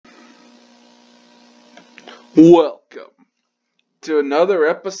Welcome to another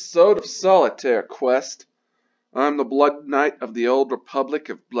episode of Solitaire Quest. I'm the Blood Knight of the Old Republic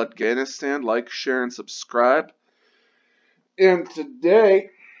of Bloodganistan. Like, share, and subscribe. And today,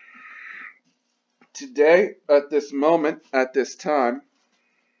 at this moment, at this time,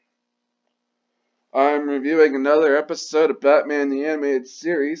 I'm reviewing another episode of Batman the Animated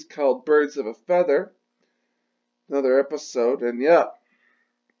Series called Birds of a Feather. Another episode, and yeah.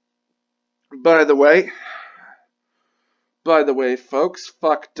 By the way, folks,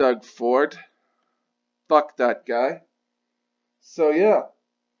 fuck Doug Ford. Fuck that guy. So yeah,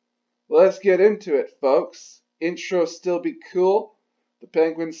 let's get into it, folks. Intro still be cool. The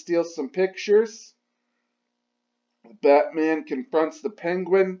Penguin steals some pictures. Batman confronts the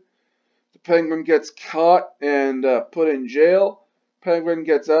Penguin. The Penguin gets caught and put in jail. Penguin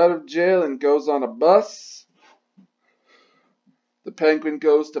gets out of jail and goes on a bus. The Penguin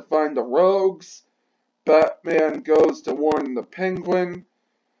goes to find the rogues. Batman goes to warn the Penguin.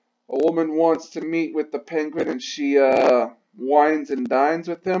 A woman wants to meet with the Penguin and she wines and dines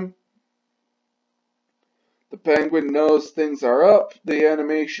with him. The Penguin knows things are up. The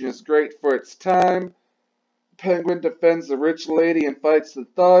animation is great for its time. The Penguin defends the rich lady and fights the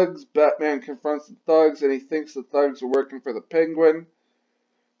thugs. Batman confronts the thugs and he thinks the thugs are working for the Penguin.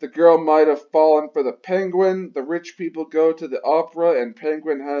 The girl might have fallen for the Penguin. The rich people go to the opera and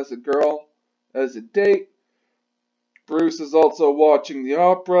Penguin has a girl as a date. Bruce is also watching the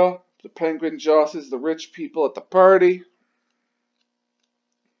opera. The Penguin jostles the rich people at the party.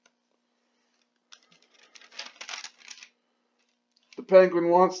 The Penguin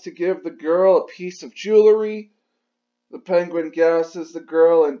wants to give the girl a piece of jewelry. The Penguin gasses the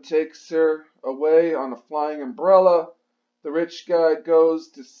girl and takes her away on a flying umbrella. The rich guy goes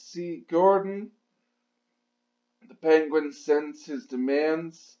to see Gordon. The Penguin sends his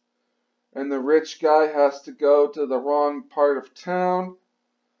demands, and the rich guy has to go to the wrong part of town.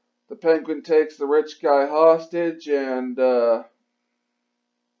 The Penguin takes the rich guy hostage and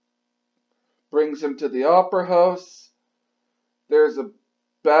brings him to the opera house. There's a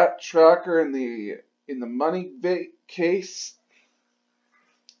bat tracker in the money case.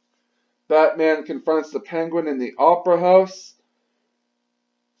 Batman confronts the Penguin in the opera house.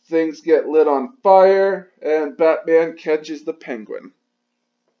 Things get lit on fire, and Batman catches the Penguin.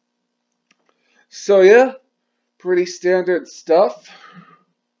 So yeah, pretty standard stuff.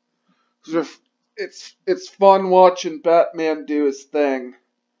 It's fun watching Batman do his thing,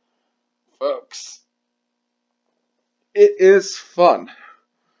 folks. It is fun.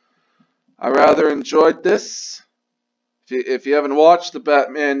 I rather enjoyed this. If you haven't watched the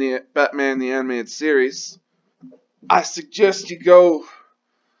Batman the Animated Series, I suggest you go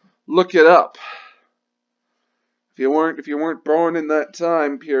look it up. If you weren't born in that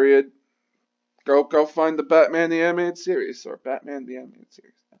time period, go find the Batman the Animated Series or Batman the Animated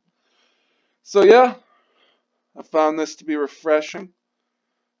Series. So yeah, I found this to be refreshing,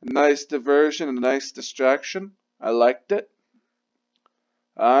 a nice diversion, a nice distraction. I liked it.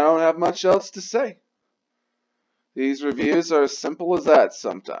 I don't have much else to say. These reviews are as simple as that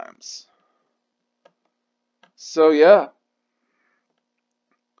sometimes. So yeah,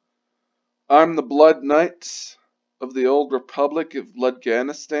 I'm the Blood Knight of the Old Republic of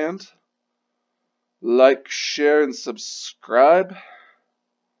Bloodganistan. Like, share, and subscribe.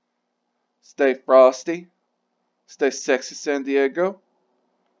 Stay frosty. Stay sexy, San Diego.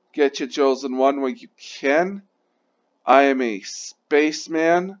 Get your chosen one where you can. I am a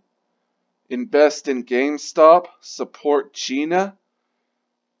spaceman. Invest in GameStop. Support Gina.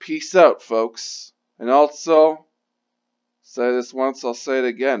 Peace out, folks. And also, say this once, I'll say it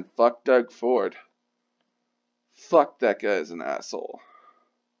again. Fuck Doug Ford. Fuck that guy's an asshole.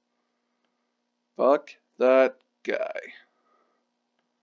 Fuck that guy.